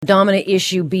dominant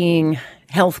issue being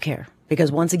healthcare, because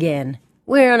once again,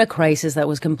 we're in a crisis that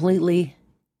was completely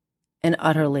and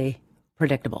utterly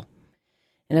predictable.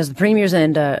 And as the premiers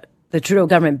and the Trudeau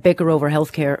government bicker over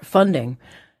healthcare funding,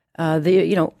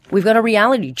 we've got a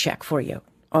reality check for you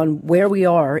on where we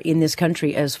are in this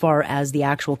country as far as the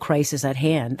actual crisis at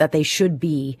hand that they should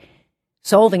be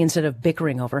solving instead of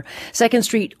bickering over. Second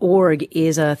Street Org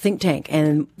is a think tank,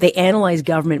 and they analyze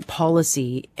government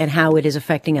policy and how it is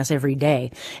affecting us every day.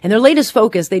 And their latest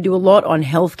focus, they do a lot on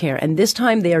healthcare, and this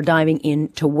time they are diving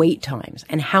into wait times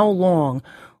and how long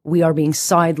we are being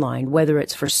sidelined, whether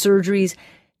it's for surgeries,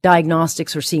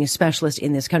 diagnostics, or seeing a specialist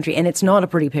in this country. And it's not a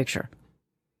pretty picture.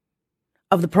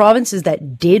 Of the provinces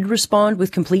that did respond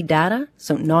with complete data,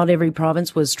 so not every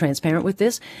province was transparent with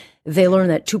this, they learned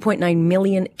that 2.9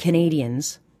 million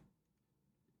Canadians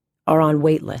are on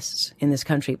wait lists in this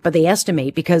country. But they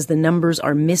estimate, because the numbers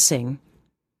are missing,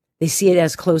 they see it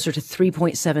as closer to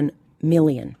 3.7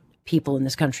 million people in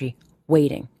this country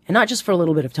waiting, and not just for a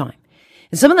little bit of time.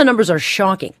 And some of the numbers are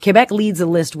shocking. Quebec leads the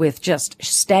list with just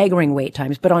staggering wait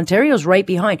times, but Ontario's right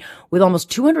behind with almost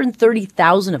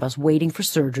 230,000 of us waiting for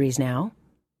surgeries now.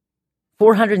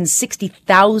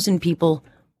 460,000 people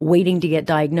waiting to get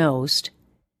diagnosed,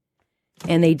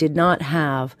 and they did not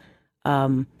have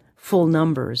full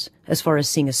numbers as far as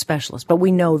seeing a specialist. But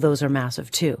we know those are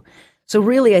massive too. So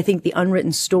really, I think the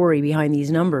unwritten story behind these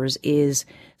numbers is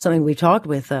something we've talked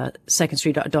with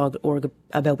secondstreet.org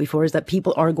about before, is that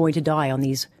people are going to die on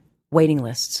these waiting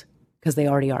lists, because they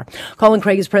already are. Colin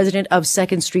Craig is president of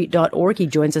secondstreet.org. He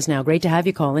joins us now. Great to have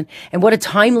you, Colin. And what a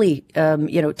timely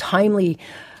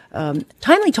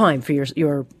time for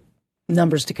your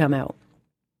numbers to come out.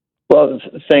 Well,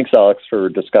 thanks, Alex, for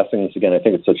discussing this again. I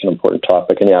think it's such an important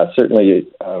topic. And yeah, certainly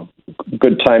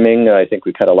good timing. I think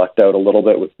we kind of lucked out a little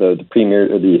bit with the premier,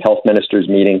 the health ministers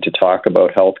meeting to talk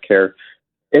about healthcare.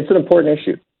 It's an important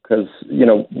issue because,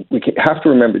 we have to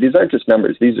remember these aren't just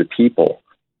numbers. These are people.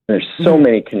 There's so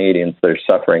many Canadians that are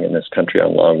suffering in this country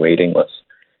on long waiting lists.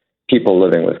 People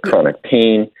living with chronic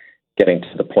pain, getting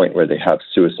to the point where they have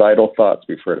suicidal thoughts.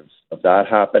 We've heard of that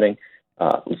happening.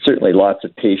 Certainly lots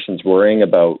of patients worrying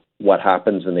about what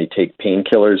happens when they take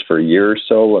painkillers for a year or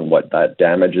so and what that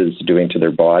damage is doing to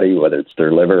their body, whether it's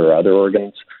their liver or other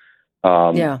organs.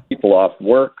 People off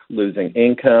work, losing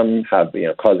income,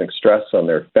 causing stress on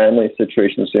their family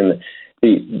situations. And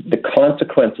the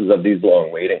consequences of these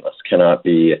long waiting lists cannot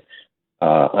be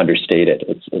understated.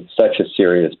 It's such a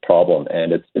serious problem.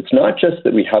 And it's not just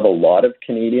that we have a lot of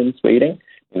Canadians waiting.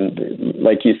 And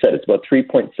like you said, it's about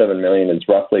 3.7 million is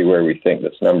roughly where we think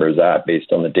this number is at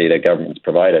based on the data government's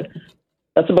provided.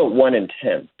 That's about 1 in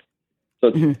 10.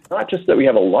 So it's not just that we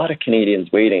have a lot of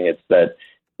Canadians waiting, it's that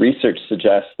research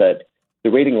suggests that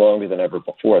they're waiting longer than ever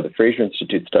before. The Fraser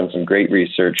Institute's done some great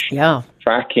research. Yeah.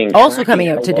 Tracking coming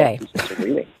out today.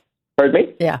 Pardon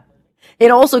me? Yeah. It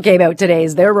also came out today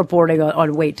as they're reporting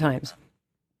on wait times.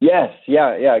 Yes,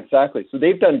 yeah, exactly. So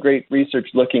they've done great research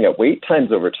looking at wait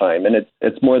times over time, and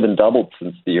it's more than doubled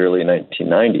since the early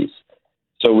 1990s.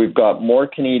 So we've got more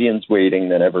Canadians waiting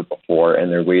than ever before,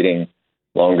 and they're waiting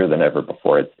longer than ever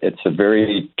before. It's a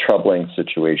very troubling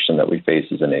situation that we face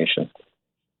as a nation.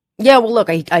 Yeah, well, look,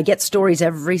 I get stories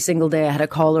every single day. I had a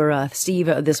caller, Steve,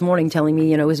 this morning telling me,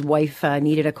 his wife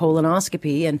needed a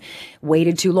colonoscopy and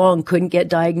waited too long, couldn't get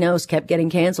diagnosed, kept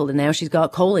getting canceled. And now she's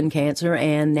got colon cancer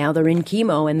and now they're in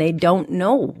chemo and they don't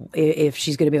know if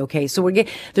she's going to be okay. So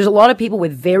there's a lot of people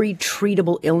with very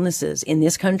treatable illnesses in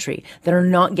this country that are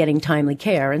not getting timely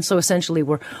care. And so essentially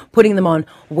we're putting them on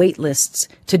wait lists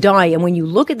to die. And when you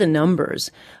look at the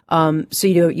numbers,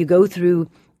 you go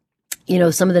through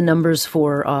some of the numbers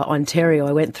for Ontario.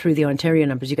 I went through the Ontario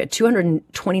numbers. You got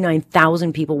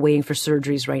 229,000 people waiting for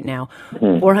surgeries right now,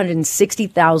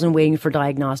 460,000 waiting for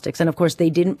diagnostics. And of course, they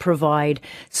didn't provide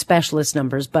specialist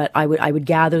numbers, but I would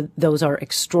gather those are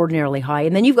extraordinarily high.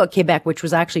 And then you've got Quebec, which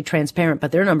was actually transparent,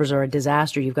 but their numbers are a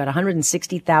disaster. You've got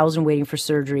 160,000 waiting for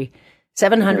surgery,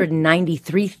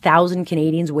 793,000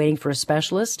 Canadians waiting for a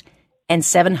specialist, and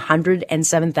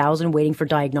 707,000 waiting for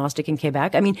diagnostic in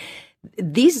Quebec. I mean,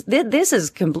 this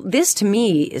to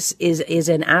me is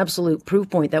an absolute proof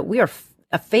point that we are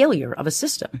a failure of a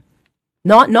system,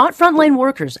 not frontline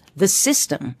workers, the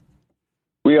system.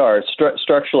 We are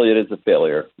structurally, it is a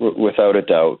failure without a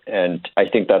doubt, and I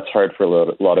think that's hard for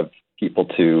a lot of people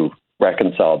to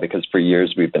reconcile, because for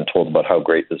years we've been told about how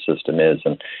great the system is.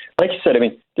 And like you said, I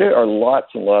mean, there are lots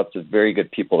and lots of very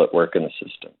good people that work in the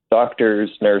system.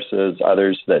 Doctors, nurses,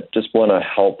 others that just want to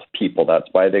help people. That's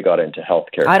why they got into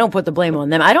healthcare. I don't put the blame on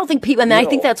them. I don't think people, and I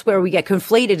think that's where we get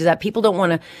conflated, is that people don't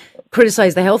want to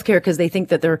criticize the healthcare because they think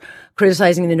that they're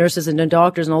criticizing the nurses and the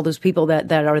doctors and all those people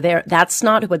that are there. That's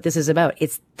not what this is about.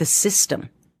 It's the system.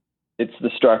 It's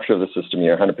the structure of the system.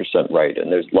 You're 100% right.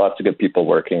 And there's lots of good people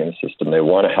working in the system. They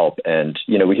want to help. And,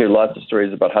 we hear lots of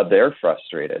stories about how they're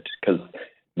frustrated because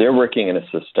they're working in a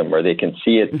system where they can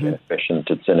see it's inefficient,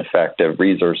 it's ineffective,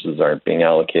 resources aren't being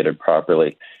allocated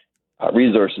properly.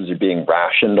 Resources are being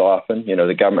rationed often.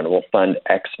 The government will fund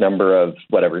X number of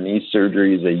knee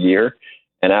surgeries a year.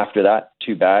 And after that,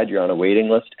 too bad, you're on a waiting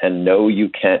list. And no, you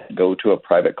can't go to a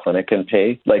private clinic and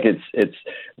pay. Like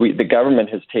the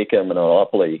government has taken a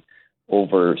monopoly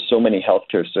over so many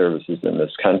healthcare services in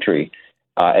this country,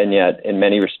 and yet in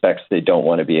many respects they don't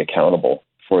want to be accountable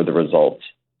for the results.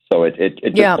 So it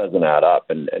just doesn't add up.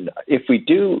 And if we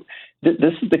do,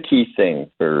 this is the key thing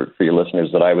for your listeners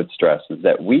that I would stress, is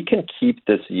that we can keep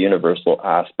this universal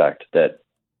aspect that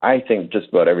I think just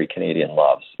about every Canadian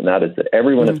loves, and that is that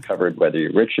everyone is covered, whether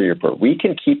you're rich or you're poor. We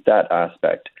can keep that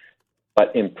aspect,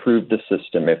 but improve the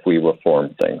system if we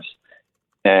reform things.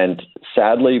 And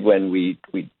sadly, when we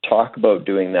talk about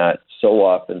doing that, so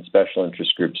often special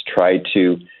interest groups try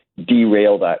to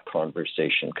derail that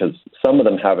conversation because some of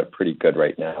them have it pretty good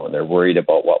right now and they're worried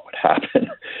about what would happen.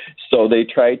 So they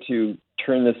try to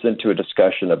turn this into a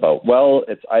discussion about, well,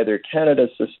 it's either Canada's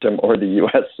system or the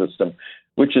U.S. system,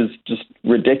 which is just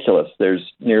ridiculous. There's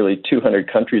nearly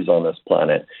 200 countries on this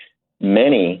planet,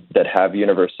 many that have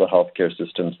universal healthcare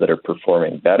systems that are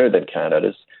performing better than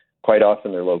Canada's. Quite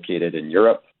often they're located in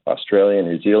Europe, Australia,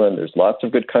 New Zealand. There's lots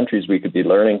of good countries we could be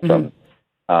learning from,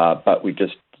 but we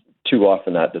just, too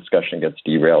often that discussion gets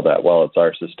derailed at, well, it's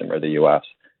our system or the U.S.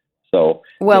 So,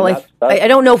 well, I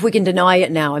don't know if we can deny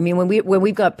it now. I mean, when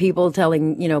we've got people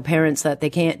telling, parents that they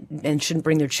can't and shouldn't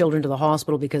bring their children to the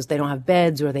hospital because they don't have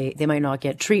beds or they might not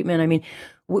get treatment. I mean,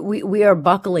 we are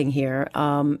buckling here.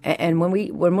 And when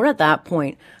we're at that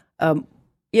point,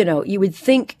 you would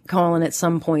think, Colin, at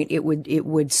some point it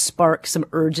would spark some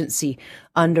urgency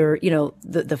under,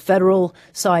 the federal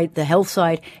side, the health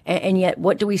side. And yet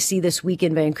what do we see this week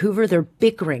in Vancouver? They're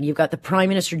bickering. You've got the Prime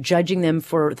Minister judging them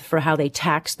for how they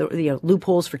tax the,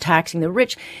 loopholes for taxing the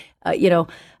rich.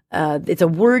 It's a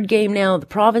word game now. The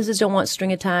provinces don't want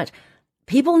string attached.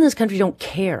 People in this country don't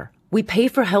care. We pay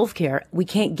for healthcare. We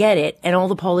can't get it. And all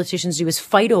the politicians do is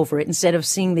fight over it instead of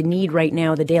seeing the need right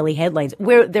now, the daily headlines,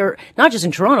 where they're not just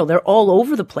in Toronto, they're all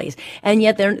over the place. And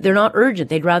yet they're not urgent.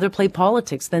 They'd rather play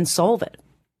politics than solve it.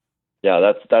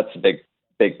 Yeah, that's a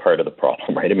big part of the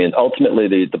problem, right? I mean, ultimately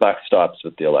the buck stops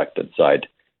with the elected side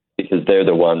because they're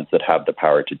the ones that have the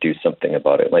power to do something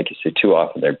about it. Like you say, too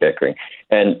often they're bickering.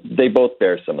 And they both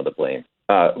bear some of the blame.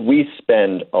 We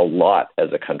spend a lot as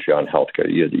a country on healthcare.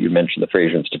 You mentioned the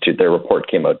Fraser Institute. Their report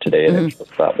came out today, and it shows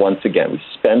that once again, we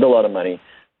spend a lot of money.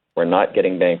 We're not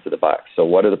getting bang for the buck. So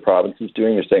what are the provinces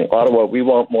doing? They're saying, Ottawa, we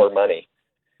want more money.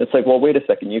 It's like, well, wait a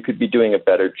second. You could be doing a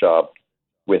better job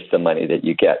with the money that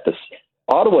you get.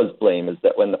 Ottawa's blame is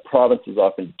that when the provinces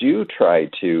often do try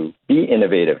to be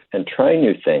innovative and try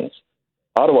new things,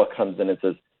 Ottawa comes in and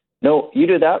says, no, you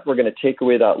do that, we're going to take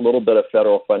away that little bit of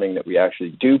federal funding that we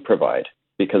actually do provide,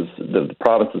 because the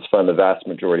provinces fund the vast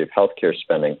majority of healthcare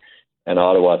spending, and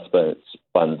Ottawa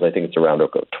funds, I think it's around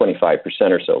 25%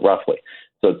 or so, roughly.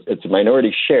 So it's a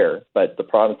minority share, but the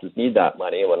provinces need that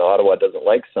money. When Ottawa doesn't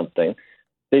like something,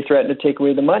 they threaten to take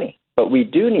away the money. But we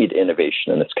do need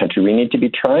innovation in this country. We need to be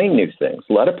trying new things.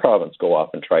 Let a province go off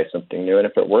and try something new, and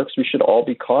if it works, we should all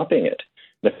be copying it.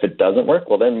 And if it doesn't work,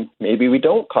 well, then maybe we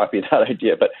don't copy that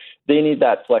idea. But they need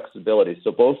that flexibility.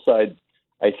 So both sides,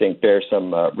 I think, bear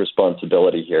some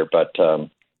responsibility here. But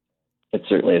it's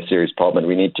certainly a serious problem, and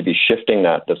we need to be shifting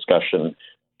that discussion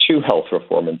to health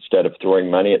reform instead of throwing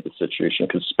money at the situation,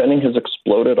 because spending has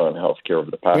exploded on healthcare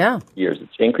over the past years.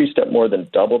 It's increased at more than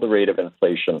double the rate of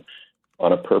inflation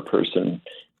on a per-person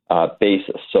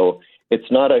basis. So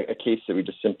it's not a case that we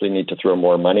just simply need to throw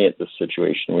more money at this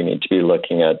situation. We need to be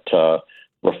looking at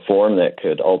reform that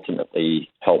could ultimately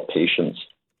help patients.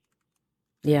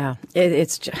 Yeah,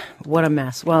 it's just, what a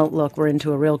mess. Well, look, we're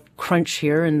into a real crunch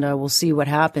here, and we'll see what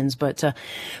happens. But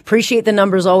appreciate the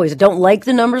numbers always. I don't like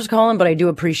the numbers, Colin, but I do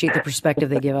appreciate the perspective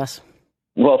they give us.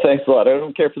 Well, thanks a lot. I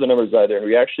don't care for the numbers either. And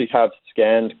we actually have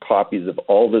scanned copies of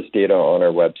all this data on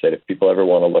our website. If people ever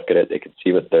want to look at it, they can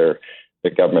see what the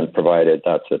government provided.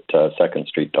 That's at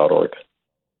secondstreet.org.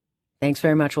 Thanks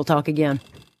very much. We'll talk again.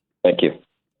 Thank you.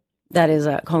 That is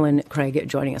Colin Craig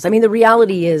joining us. I mean, the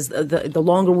reality is the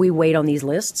longer we wait on these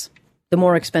lists, the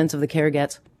more expensive the care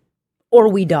gets, or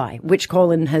we die, which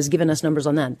Colin has given us numbers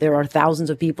on that. There are thousands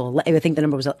of people, I think the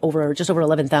number was just over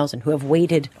 11,000, who have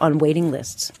waited on waiting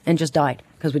lists and just died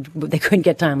because they couldn't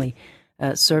get timely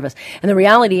service. And the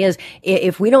reality is,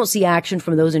 if we don't see action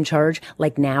from those in charge,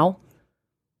 like now,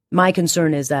 my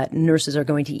concern is that nurses are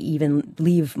going to even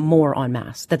leave more en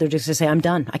masse, that they're just going to say, I'm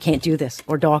done, I can't do this,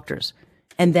 or doctors.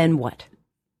 And then what?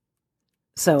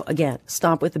 So again,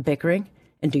 stop with the bickering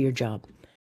and do your job.